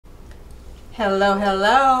Hello,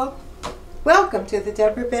 hello. Welcome to the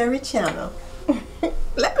Deborah Berry channel.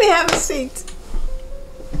 Let me have a seat.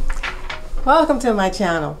 Welcome to my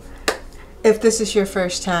channel. If this is your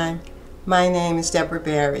first time, my name is Deborah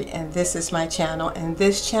Berry and this is my channel, and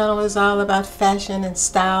this channel is all about fashion and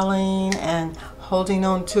styling and holding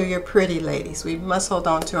on to your pretty, ladies. We must hold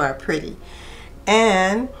on to our pretty.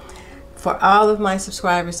 And for all of my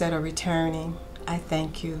subscribers that are returning, I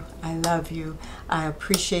thank you. I love you. I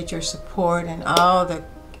appreciate your support and all the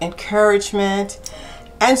encouragement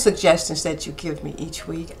and suggestions that you give me each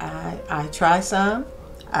week. I try some.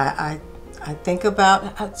 I think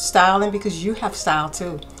about styling because you have style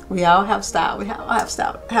too. We all have style. We all have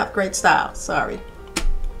style. Have great style. Sorry.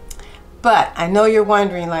 But I know you're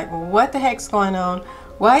wondering, like, well, what the heck's going on?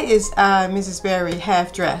 Why is Mrs. Berry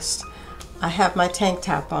half dressed? I have my tank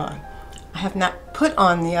top on. I have not put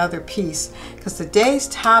on the other piece because today's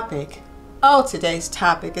topic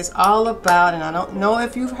is all about, and I don't know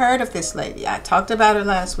if you've heard of this lady. I talked about her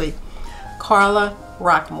last week. CARLA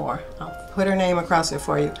ROCKMORE. I'll put her name across it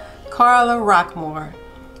for you. CARLA ROCKMORE.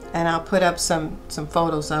 And I'll put up some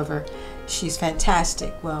photos of her. She's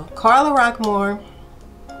fantastic. Well, CARLA ROCKMORE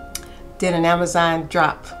did an Amazon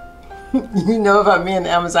drop. You know about me and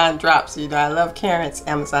Amazon drops. You know I love Karen's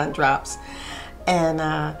Amazon drops.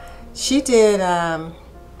 And she did an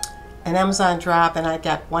Amazon drop, and I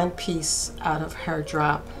got one piece out of her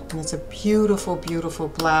drop, and it's a beautiful, beautiful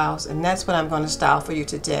blouse, and that's what I'm going to style for you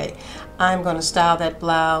today. I'm going to style that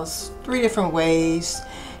blouse 3 different ways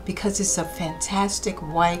because it's a fantastic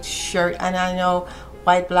white shirt, and I know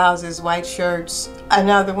white blouses, white shirts.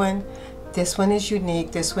 Another one, this one is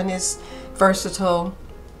unique, this one is versatile,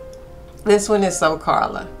 this one is so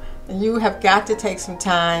CARLA. And you have got to take some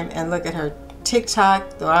time and look at her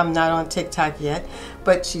TikTok, though I'm not on TikTok yet,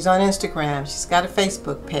 but she's on Instagram. She's got a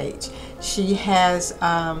Facebook page. She has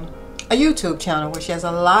a YouTube channel where she has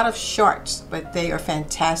a lot of shorts, but they are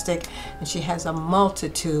fantastic, and she has a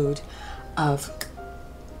multitude of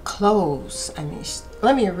clothes. I mean,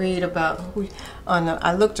 let me read about who.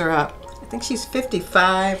 I looked her up. I think she's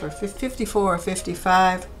 55 or 54 or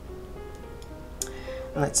 55.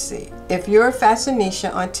 Let's see. If you're a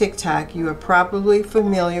fashionista on TikTok, you are probably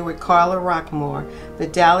familiar with CARLA ROCKMORE, the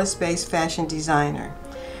Dallas-based fashion designer.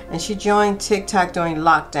 And she joined TikTok during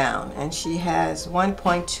lockdown, and she has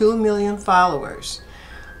 1.2 million followers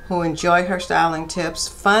who enjoy her styling tips,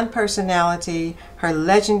 fun personality, her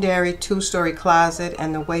legendary 2-story closet,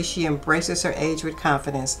 and the way she embraces her age with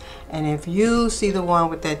confidence. And if you see the one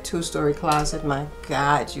with that 2-story closet, my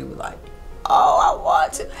God, you like, oh, I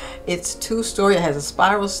want to. It's 2-story. It has a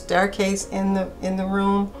spiral staircase in the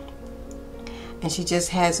room, and she just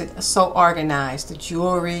has it so organized. The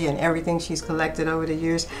jewelry and everything she's collected over the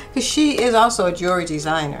years, because she is also a jewelry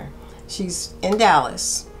designer. She's in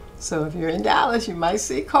Dallas, so if you're in Dallas, you might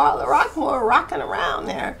see CARLA ROCKMORE rocking around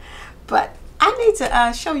there. But I need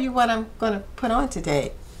to show you what I'm going to put on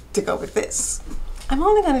today to go with this. I'm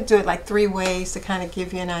only going to do it like 3 ways to kind of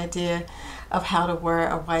give you an idea of how to wear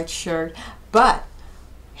a white shirt. But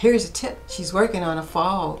here's a tip. She's working on a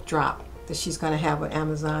fall drop that she's going to have with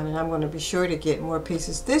Amazon, and I'm going to be sure to get more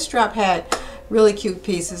pieces. This drop had really cute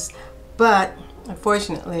pieces, but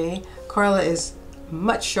unfortunately CARLA is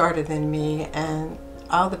much shorter than me, and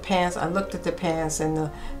all the pants, I looked at the pants and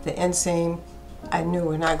the inseam, I knew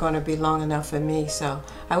were not going to be long enough for me. So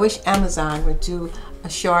I wish Amazon would do a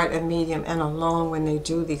short, a medium, and a long when they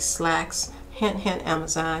do these slacks. Hint, hint,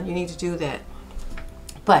 Amazon, you need to do that.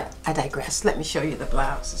 But I digress. Let me show you the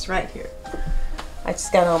blouse. It's right here. I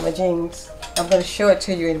just got on my jeans. I'm going to show it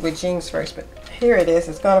to you with jeans first, but here it is.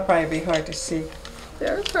 It's going to probably be hard to see.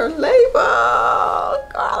 There's her label,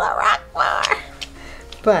 CARLA ROCKMORE.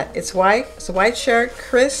 But it's white. It's a white shirt,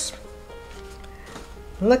 crisp.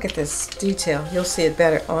 Look at this detail. You'll see it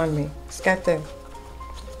better on me. It's got the,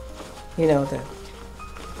 you know, the,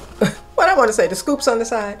 what I want to say, the scoops on the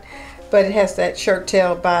side. But it has that shirt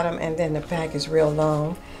tail bottom, and then the back is real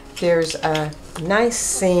long. There's a nice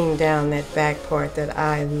seam down that back part that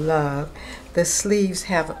I love. The sleeves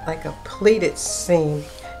have like a pleated seam.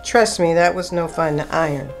 Trust me, that was no fun to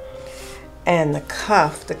iron. And the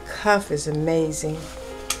cuff is amazing.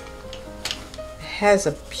 It has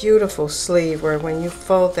a beautiful sleeve where when you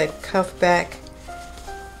fold that cuff back,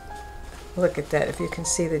 look at that, if you can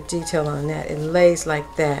see the detail on that, it lays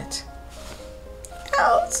like that.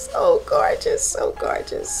 Oh, so gorgeous, so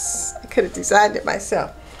gorgeous. I could have designed it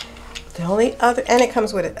myself. The only other, and it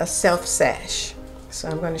comes with a self sash. So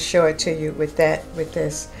I'm going to show it to you with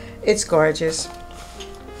this. It's gorgeous.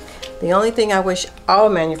 The only thing I wish all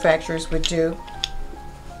manufacturers would do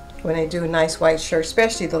when they do nice white shirts,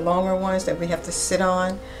 especially the longer ones that we have to sit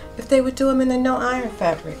on, if they would do them in the no iron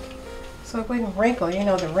fabric. So it wouldn't wrinkle, you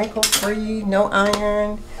know, the wrinkle free, no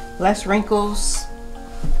iron, less wrinkles.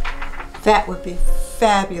 That would be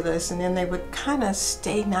fabulous, and then they would kind of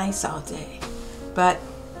stay nice all day. But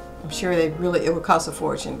I'm sure it would cost a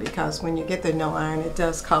fortune, because when you get the no iron, it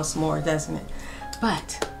does cost more, doesn't it?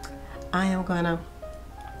 But I am gonna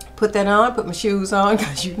put that on, put my shoes on,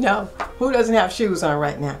 because you know, who doesn't have shoes on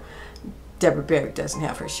right now? Deborah Berry doesn't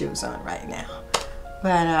have her shoes on right now.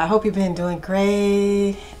 But I hope you've been doing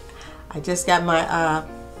great. I just got my,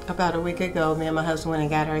 about a week ago, me and my husband went and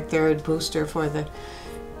got our 3rd booster for the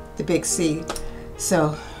big C.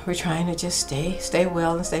 So we're trying to just stay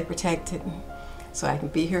well and stay protected, so I can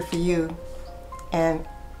be here for you. And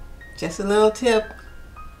just a little tip,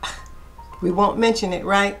 we won't mention it,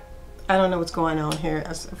 right? I don't know what's going on here.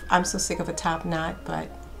 I'm so sick of a top knot, but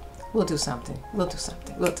we'll do something. We'll do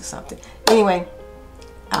something. We'll do something. Anyway,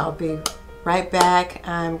 I'll be right back.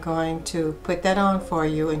 I'm going to put that on for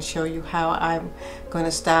you and show you how I'm going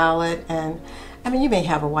to style it. And I mean, you may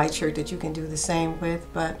have a white shirt that you can do the same with,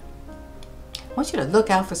 but I want you to look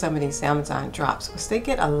out for some of these Amazon drops, because they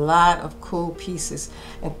get a lot of cool pieces.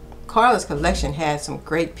 And Carla's collection had some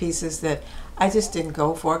great pieces that I just didn't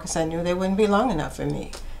go for, because I knew they wouldn't be long enough for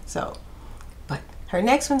me. So, but her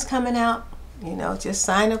next one's coming out. You know, just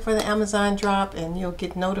sign up for the Amazon drop and you'll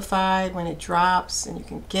get notified when it drops and you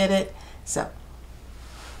can get it. So,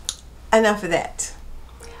 enough of that.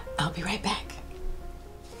 I'll be right back.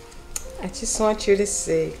 I just want you to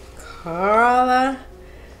see CARLA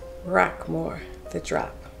ROCKMORE, the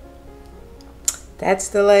drop. That's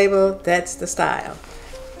the label, that's the style.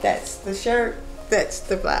 That's the shirt, that's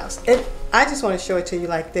the blouse. And I just want to show it to you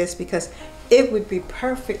like this, because it would be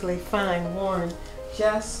perfectly fine worn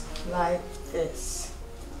just like this.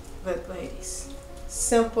 Look, ladies,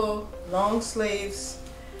 simple, long sleeves,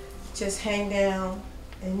 just hang down.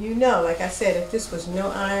 And you know, like I said, if this was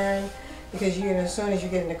no iron, because you know, as soon as you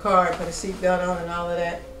get in the car and put a seatbelt on and all of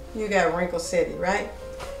that, you got Wrinkle City, right?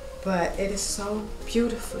 But it is so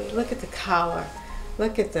beautifully. Look at the collar.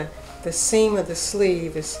 Look at the seam of the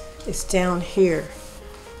sleeve is down here.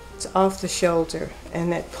 It's off the shoulder,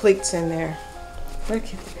 and that pleat's in there. Look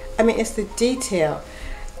at that. I mean, it's the detail.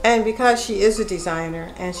 And because she is a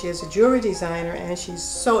designer, and she is a jewelry designer, and she's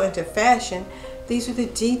so into fashion, these are the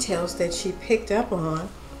details that she picked up on.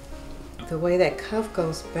 The way that cuff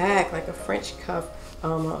goes back, like a French cuff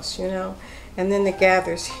almost, you know. And then the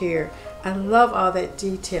gathers here. I love all that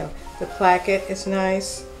detail. The placket is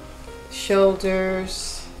nice.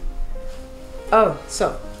 Shoulders. Oh,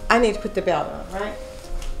 so I need to put the belt on, right?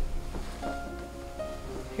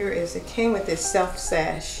 Here is, it came with this self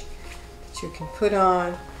sash that you can put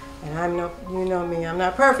on. And you know me, I'm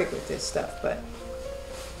not perfect with this stuff, but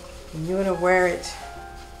you want to wear it.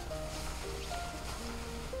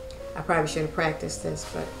 I probably should have practiced this,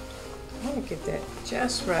 but I want to get that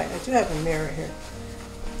just right. I do have a mirror here.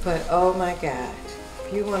 But oh my God,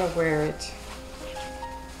 if you want to wear it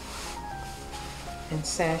and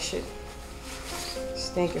sash it,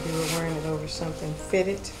 just think if you were wearing it over something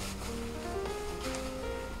fitted.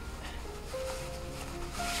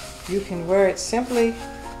 You can wear it simply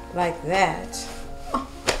like that. Oh,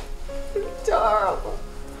 adorable.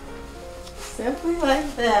 Simply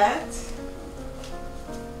like that.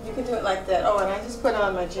 You can do it like that. Oh, and I just put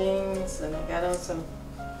on my jeans, and I got on some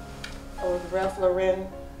old Ralph Lauren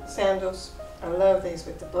sandals. I love these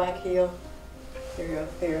with the black heel.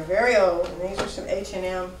 They're very old, and these are some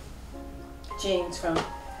H&M jeans from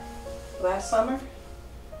last summer.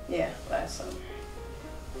 Yeah, last summer.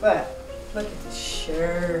 But look at this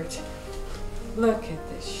shirt. Look at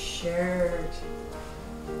this shirt.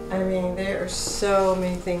 I mean, there are so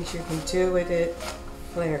many things you can do with it.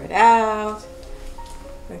 Flare it out.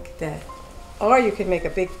 Look at that. Or you can make a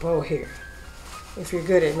big bow here, if you're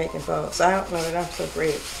good at making bows. I don't know that I'm so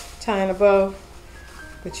great at tying a bow,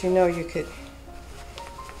 but you know you could.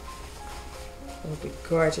 It would be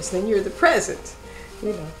gorgeous. Then you're the present.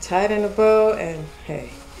 You know, tie it in a bow, and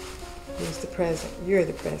hey, here's the present. You're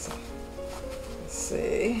the present. Let's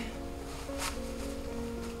see.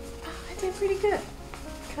 Oh, I did pretty good.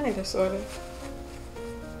 Kind of, sort of.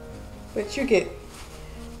 But you get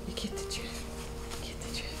the drift.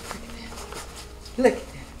 Look at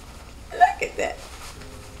that. Look at that.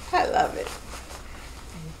 I love it.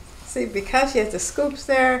 See, because she has the scoops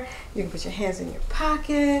there, you can put your hands in your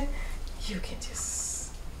pocket. You can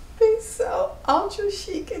just be so ultra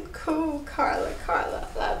chic and cool. Carla,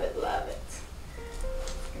 love it, love it.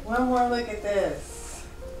 One more look at this.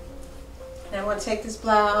 Now I want to take this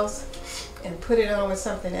blouse and put it on with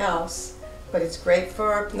something else, but it's great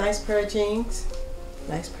for a nice pair of jeans,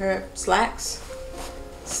 nice pair of slacks.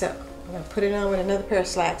 So I'm going to put it on with another pair of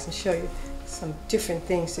slacks and show you some different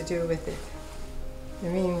things to do with it.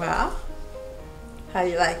 And meanwhile, how do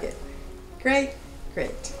you like it? Great?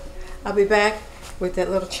 Great. I'll be back with that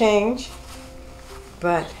little change,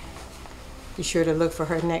 but be sure to look for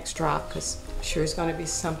her next drop, because I'm sure it's going to be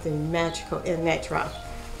something magical in that drop.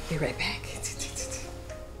 Be right back.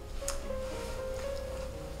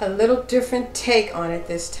 A little different take on it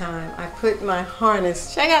this time. I put my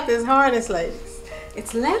harness, check out this harness, ladies.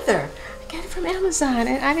 It's leather. I got it from Amazon,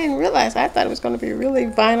 and I didn't realize. I thought it was going to be really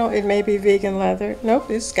vinyl. It may be vegan leather. Nope,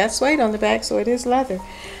 it's got suede on the back, so it is leather.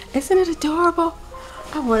 Isn't it adorable?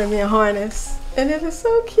 I wanted me a harness, and it is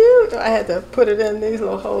so cute. I had to put it in these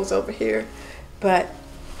little holes over here, but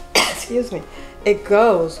excuse me, it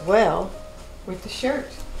goes well with the shirt.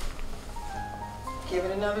 Give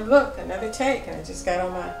it another look, another take, and I just got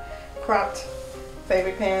on my cropped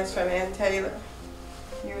favorite pants from Ann Taylor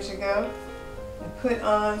years ago, and put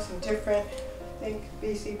on some different, I think,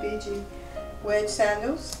 BCBG wedge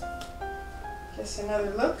sandals. Just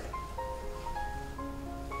another look.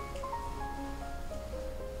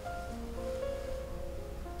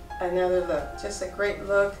 Another look, just a great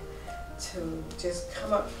look to just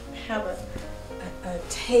come up, have a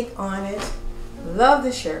take on it. Love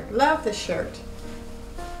the shirt, love the shirt.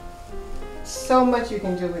 So much you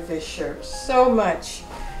can do with this shirt, so much.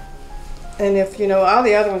 And if you know, all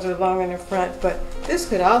the other ones are long in the front, but this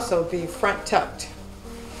could also be front tucked.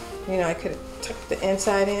 You know, I could have tucked the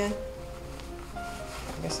inside in.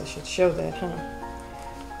 I guess I should show that, huh?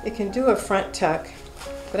 It can do a front tuck,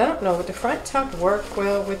 but I don't know, would the front tuck work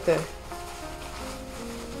well with the,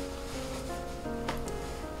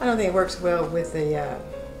 I don't think it works well with the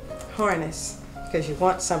harness, because you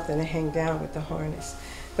want something to hang down with the harness.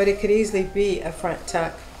 But it could easily be a front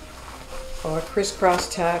tuck or a crisscross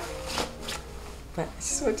tuck. But I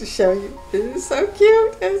just want to show you. This is so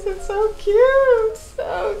cute. This is so cute.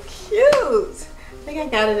 So cute. I think I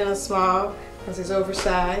got it in a small because it's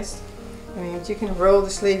oversized. I mean, you can roll the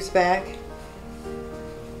sleeves back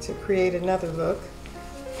to create another look.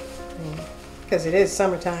 Because it is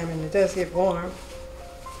summertime and it does get warm.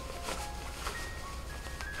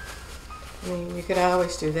 I mean, you could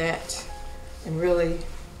always do that and really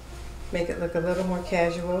make it look a little more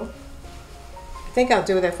casual. I think I'll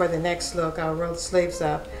do that for the next look. I'll roll the sleeves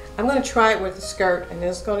up. I'm going to try it with the skirt, and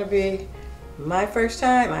it's going to be my first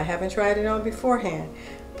time. I haven't tried it on beforehand.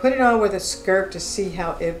 Put it on with a skirt to see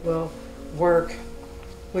how it will work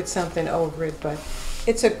with something over it, but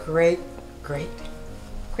it's a great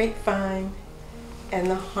find,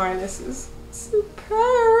 and the harness is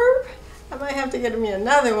superb. I might have to get me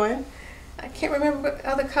another one. I can't remember what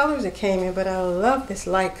other colors it came in, but I love this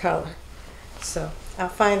light color. So I'll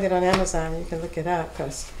find it on Amazon. You can look it up,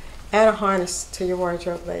 because add a harness to your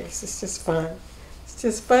wardrobe, ladies. It's just fun. It's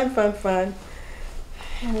just fun, fun, fun.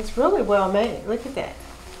 And it's really well made. Look at that.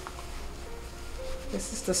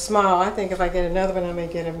 This is the small. I think if I get another one, I may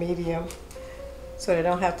get a medium, so that I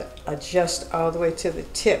don't have to adjust all the way to the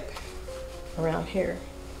tip around here.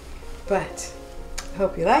 But I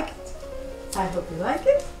hope you like it. I hope you like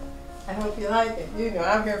it. I hope you like it. You know,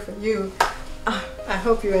 I'm here for you. I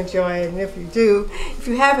hope you enjoy it, and if you do, if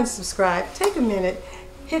you haven't subscribed, take a minute,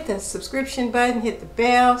 hit the subscription button, hit the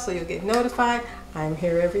bell so you'll get notified. I'm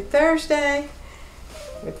here every Thursday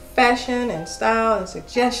with fashion and style and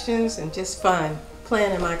suggestions and just fun,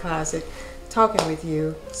 playing in my closet, talking with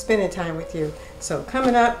you, spending time with you. So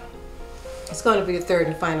coming up, it's going to be the third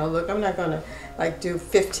and final look. I'm not going to like do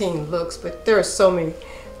 15 looks, but there are so many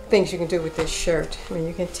things you can do with this shirt. I mean,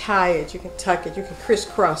 you can tie it, you can tuck it, you can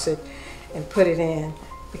crisscross it and put it in,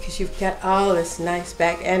 because you've got all this nice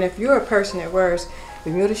back. And if you're a person that wears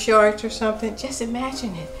Bermuda shorts or something, just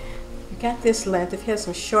imagine it. You got this length. If you had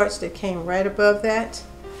some shorts that came right above that,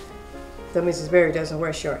 though Mrs. Berry doesn't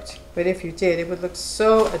wear shorts, but if you did, it would look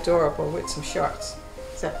so adorable with some shorts.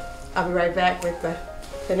 So I'll be right back with the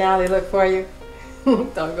finale look for you.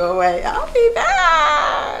 Don't go away. I'll be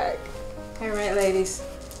back. All right, ladies.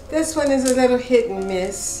 This one is a little hit and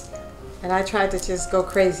miss, and I tried to just go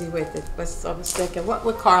crazy with it. But I was thinking, what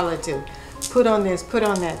would Carla do? Put on this, put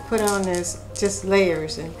on that, put on this, just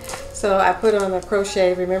layers. And so I put on the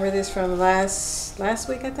crochet. Remember this from last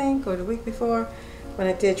week, I think, or the week before, when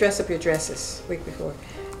I did Dress Up Your Dresses, week before.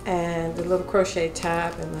 And the little crochet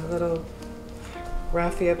top and the little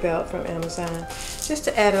raffia belt from Amazon, just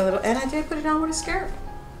to add a little. And I did put it on with a skirt.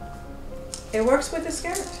 It works with the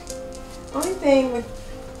skirt. Only thing with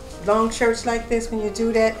long shirts like this, when you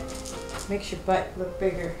do that, makes your butt look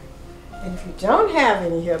bigger. And if you don't have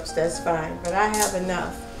any hips, that's fine, but I have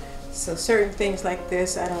enough. So certain things like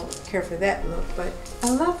this, I don't care for that look, but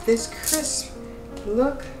I love this crisp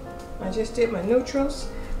look. I just did my neutrals,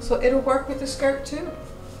 so it'll work with the skirt too.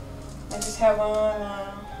 I just have on,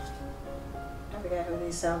 I forgot who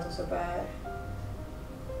these sandals are by.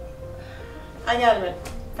 I got them at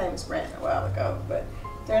Famous Brand a while ago, but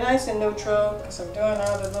they're nice and neutral because I'm doing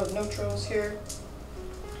all the little neutrals here.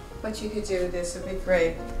 What you could do, this would be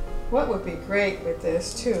great. What would be great with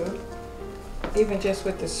this too, even just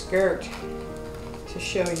with the skirt, to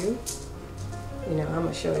show you, I'm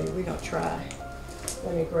gonna show you, we're gonna try.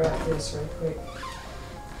 Let me grab this real quick.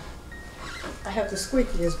 I have the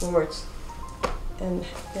squeakiest boards in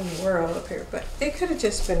the world up here, but it could have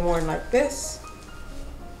just been worn like this.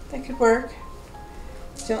 That could work.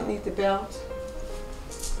 You don't need the belt.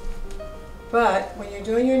 But when you're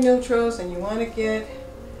doing your neutrals and you want to get,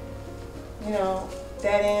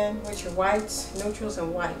 that in with your whites, neutrals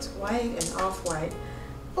and whites, white and off-white.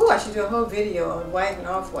 Oh, I should do a whole video on white and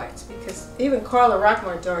off-whites, because even Carla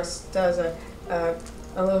Rockmore does a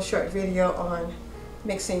little short video on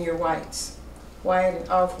mixing your whites, white and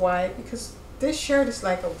off-white, because this shirt is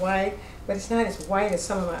like a white, but it's not as white as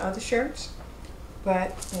some of my other shirts.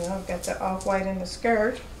 But, I've got the off-white in the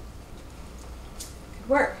skirt. Could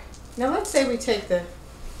work. Now let's say we take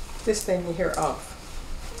this thing here off.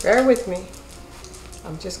 Bear with me.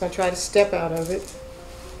 I'm just going to try to step out of it,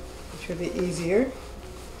 which will be easier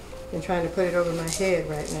than trying to put it over my head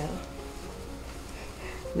right now.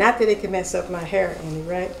 Not that it can mess up my hair any,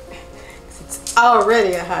 right? Because it's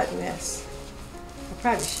already a hot mess. I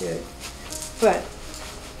probably should. But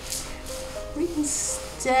we can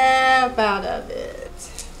step out of it.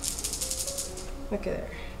 Look at her.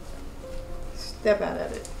 Step out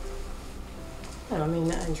of it. I don't mean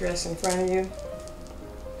to undress in front of you.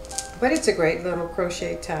 But it's a great little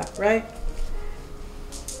crochet top, right?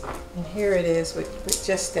 And here it is with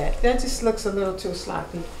just that. That just looks a little too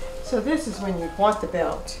sloppy. So this is when you want the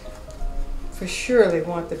belt. For surely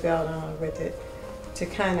want the belt on with it to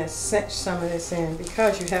kind of cinch some of this in,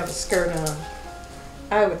 because you have a skirt on.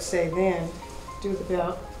 I would say then do the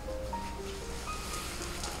belt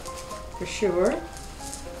for sure,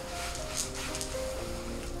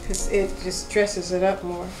 because it just dresses it up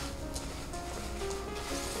more.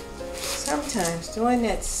 Sometimes doing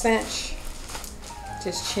that cinch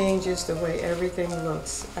just changes the way everything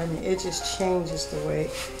looks. I mean, it just changes the way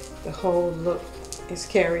the whole look is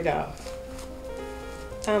carried off.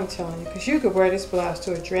 I'm telling you, because you could wear this blouse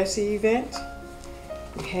to a dressy event.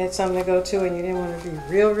 You had something to go to and you didn't want to be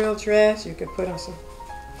real dressed. You could put on some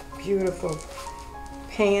beautiful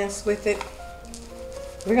pants with it.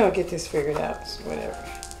 We're going to get this figured out, so whatever.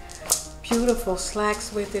 Beautiful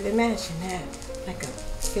slacks with it. Imagine that, like a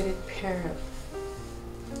fitted pair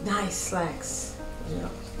of nice slacks.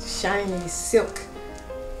 Shiny silk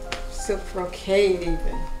brocade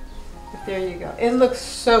even. But there you go. It looks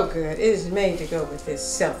so good. It is made to go with this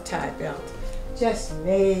self-tie belt. Just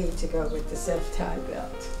made to go with the self-tie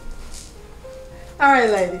belt. All right,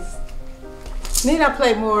 ladies. Need I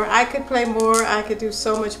play more? I could play more. I could do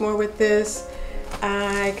so much more with this.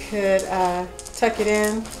 I could tuck it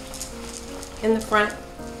in the front.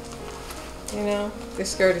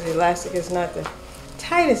 This skirt is elastic. It's not the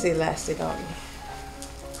tightest elastic on me.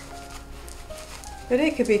 But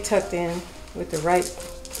it could be tucked in with the right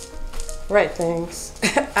things.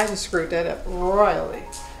 I just screwed that up royally.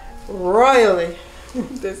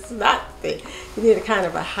 That's not the, you need a kind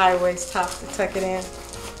of a high waist top to tuck it in.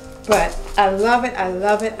 But I love it, I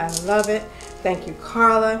love it, I love it. Thank you,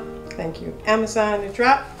 Carla. Thank you, Amazon, to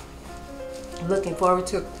drop. I'm looking forward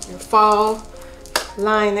to your fall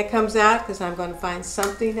line that comes out, because I'm going to find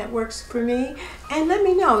something that works for me. And let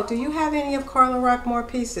me know, do you have any of Carla Rockmore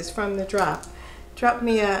pieces from the drop? Drop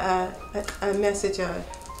me a message, a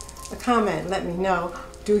comment. Let me know.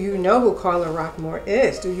 Do you know who Carla Rockmore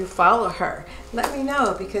is? Do you follow her? Let me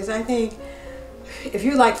know, because I think if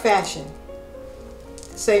you like fashion,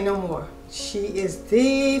 say no more. She is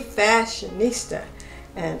the fashionista.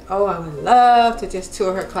 And oh, I would love to just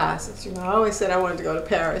tour her closets. I always said I wanted to go to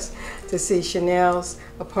Paris to see Chanel's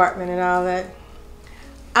apartment and all that.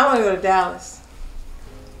 I want to go to Dallas.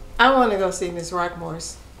 I want to go see Miss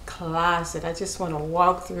Rockmore's closet. I just want to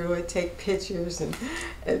walk through it, take pictures and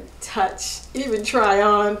touch, even try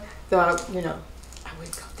on, though I wouldn't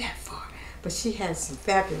go that far. But she has some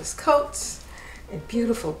fabulous coats and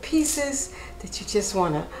beautiful pieces that you just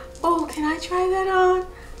want to, oh, can I try that on?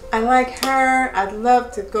 I like her. I'd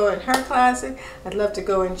love to go in her closet. I'd love to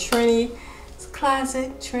go in Trini's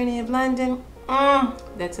closet, Trini of London.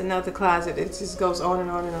 That's another closet. It just goes on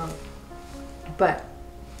and on and on. But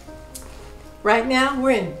right now,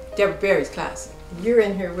 we're in Deborah Berry's closet. You're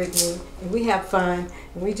in here with me, and we have fun,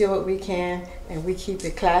 and we do what we can, and we keep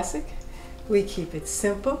it classic. We keep it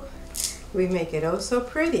simple. We make it oh so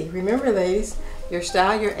pretty. Remember, ladies, your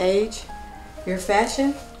style, your age, your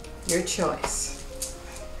fashion, your choice.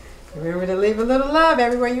 Remember to leave a little love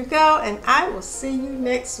everywhere you go, and I will see you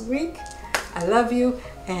next week. I love you,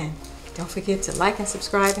 and don't forget to like and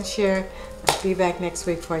subscribe and share. I'll be back next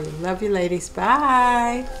week for you. Love you, ladies.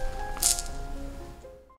 Bye.